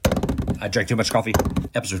I drank too much coffee.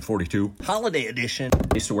 Episode 42, Holiday Edition.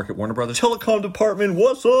 I used to work at Warner Brothers Telecom Department.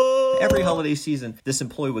 What's up? Every holiday season, this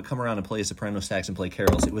employee would come around and play a soprano sax and play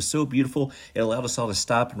carols. It was so beautiful. It allowed us all to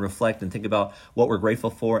stop and reflect and think about what we're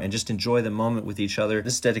grateful for and just enjoy the moment with each other.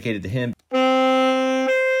 This is dedicated to him.